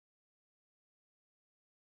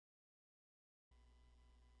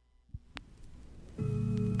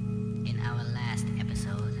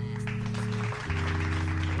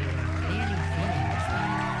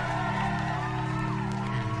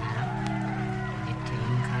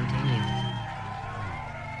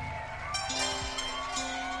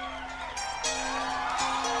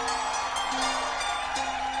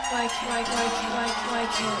why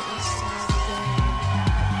can't we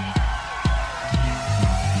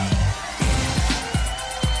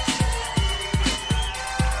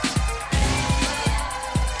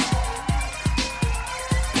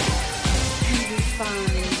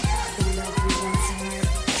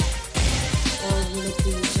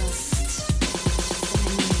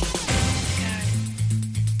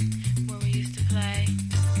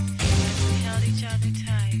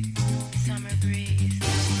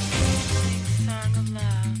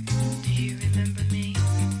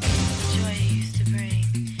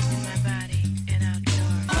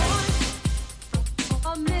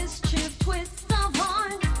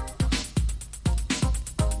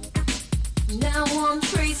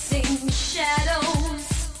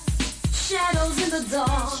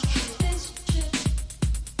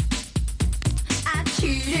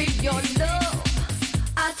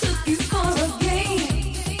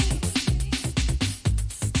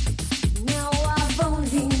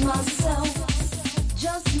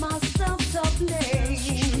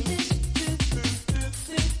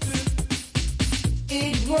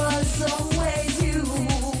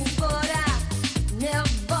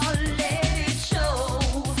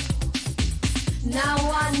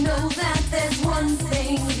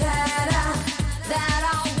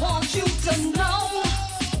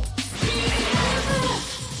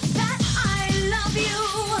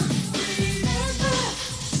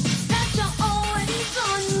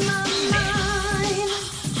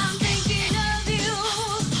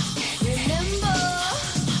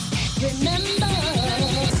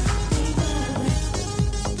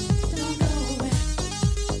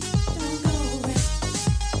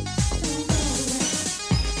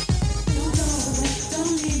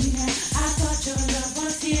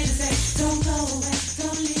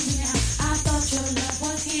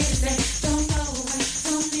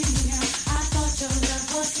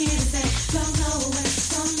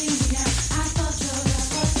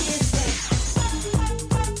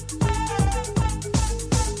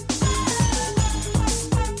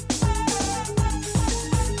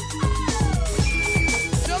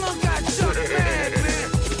start again?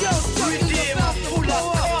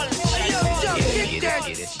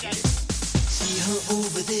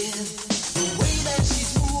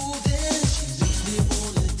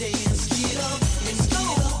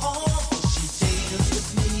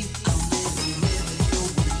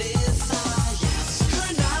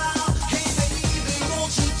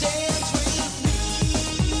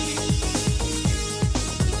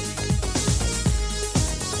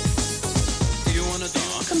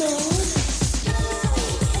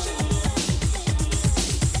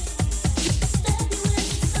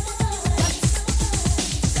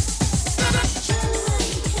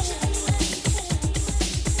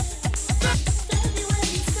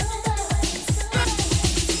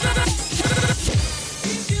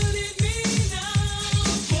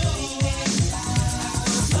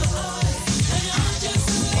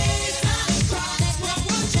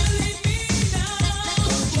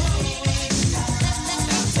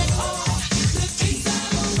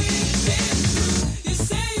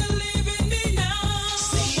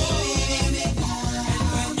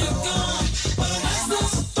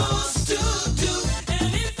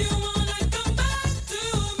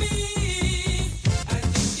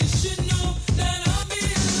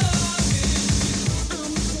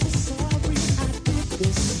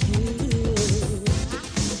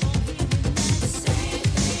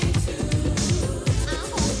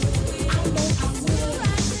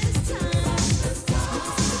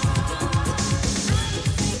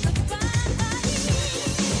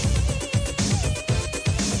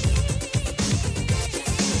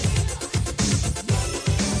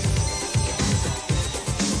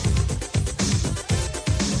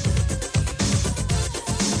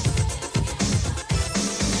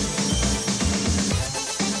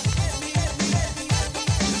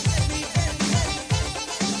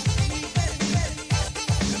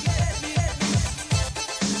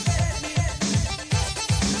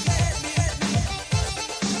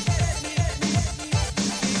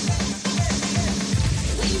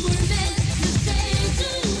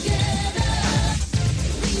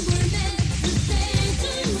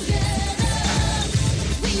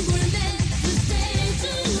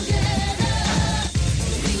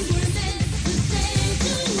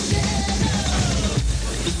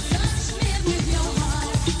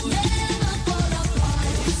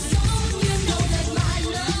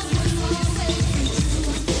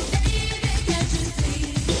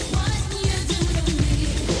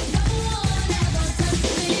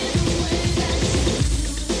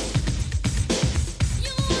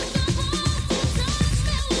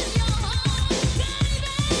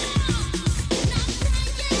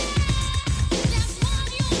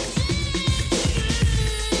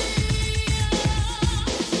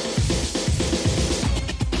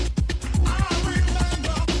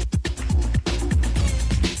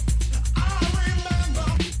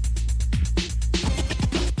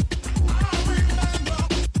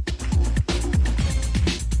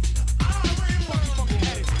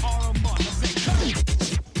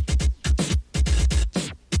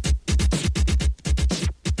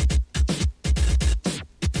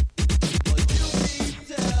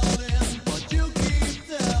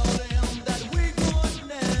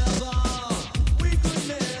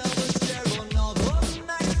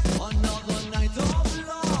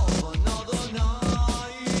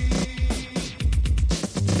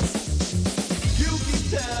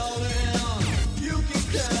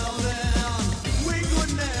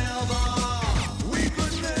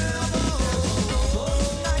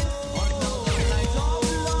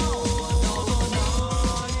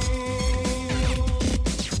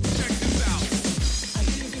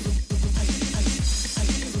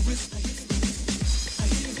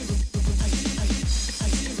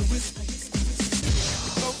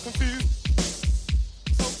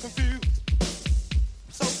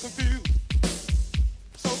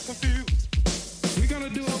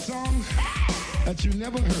 gonna do a song that you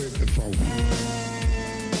never heard before.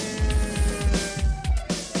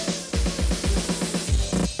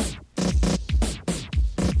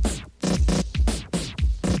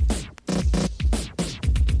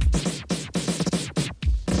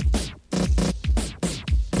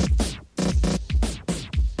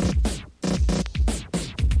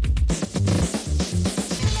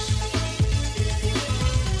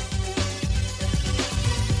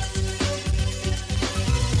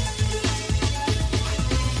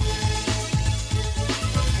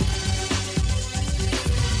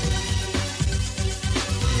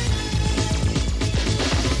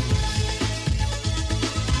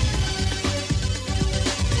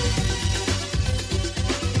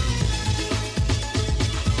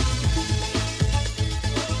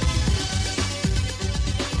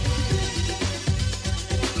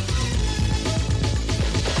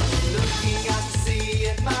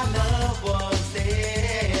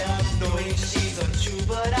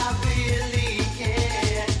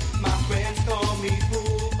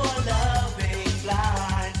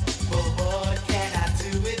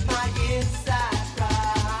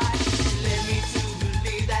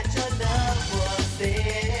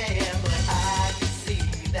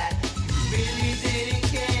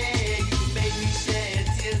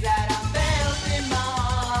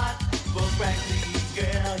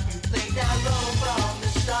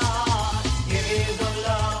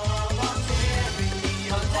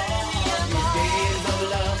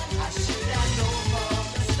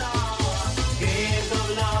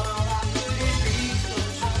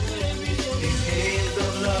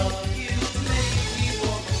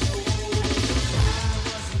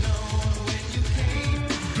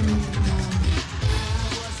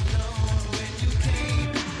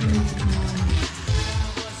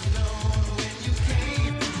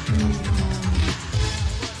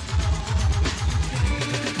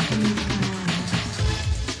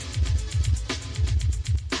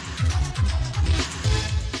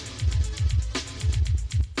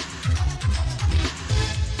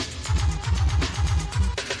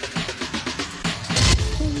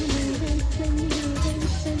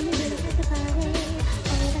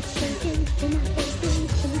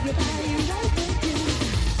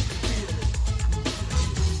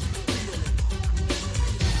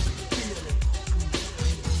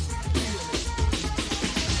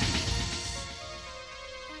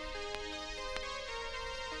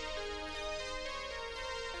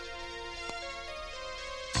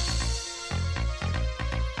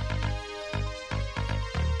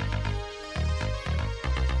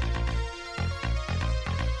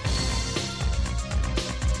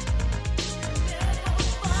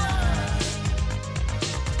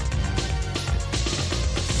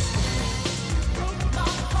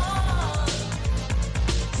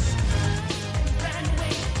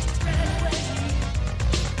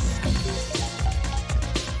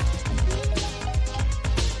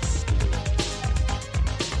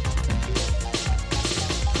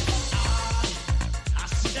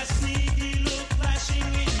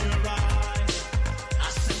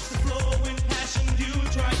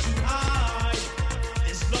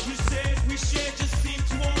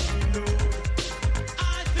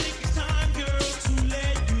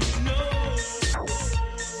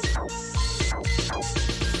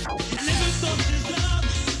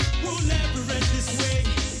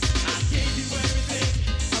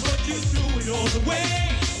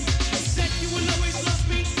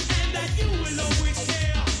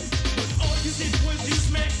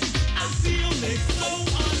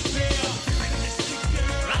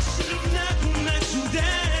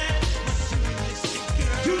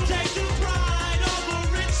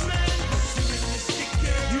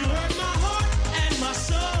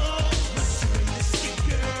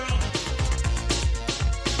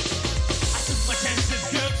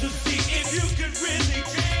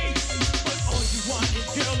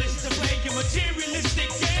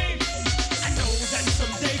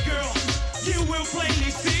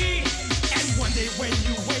 When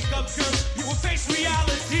you wake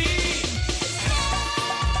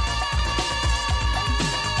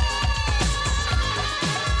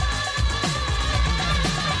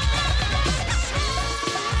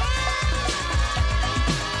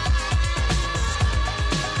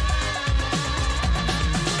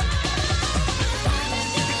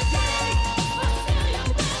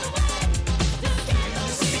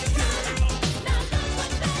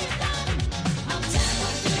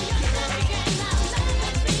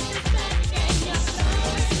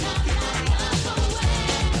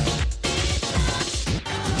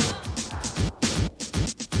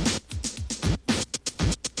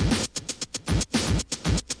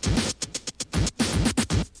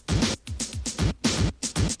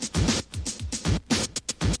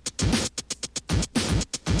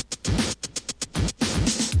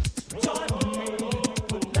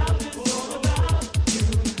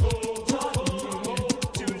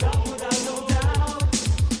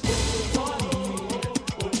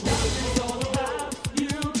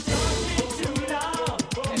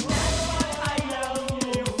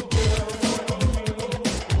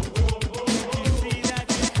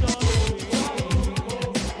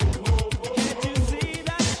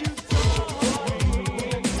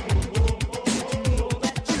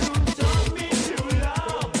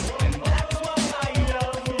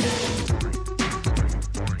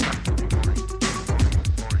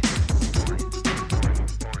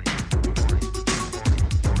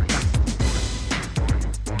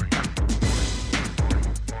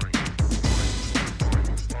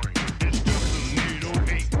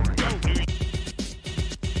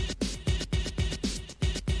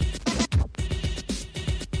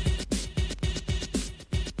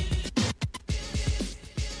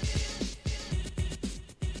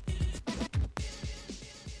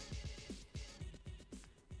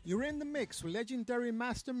You're in the mix with legendary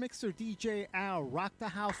master mixer DJ Al Rock the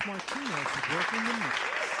House Martinez working the mix.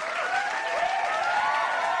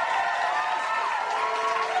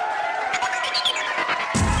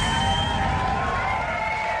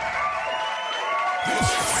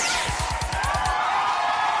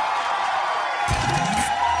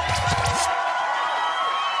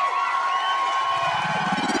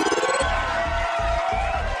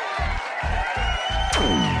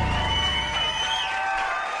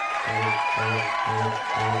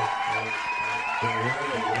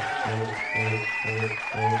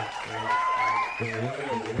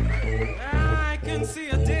 I can see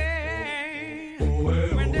a day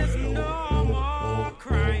when there's no more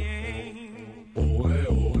crying,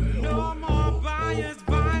 no more bias,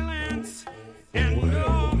 violence, and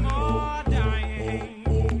no more dying.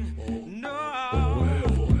 No,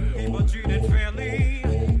 people treated fairly,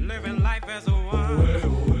 living life as a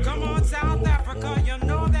one. Come on, South Africa, you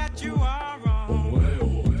know that you are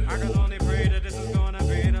wrong. I can only pray that this is gonna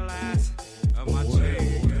be the last of my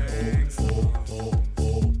Che song.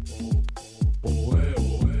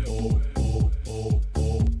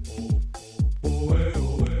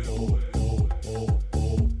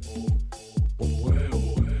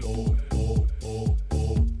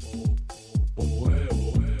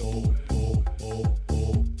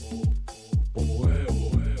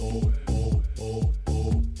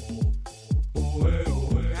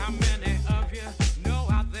 How many of you know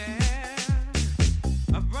out there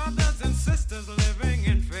of brothers and sisters living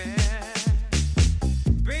in fear?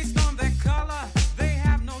 Based on their color, they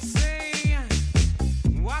have no say.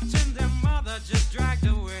 Watching their mother just dragged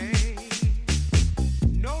away.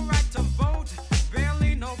 No right to vote,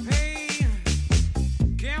 barely no pay.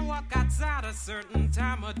 Can't walk outside a certain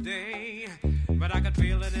time of day. But I could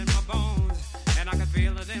feel it in my bones, and I could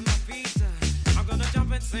feel it in my feet. I'm gonna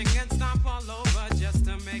jump and sing and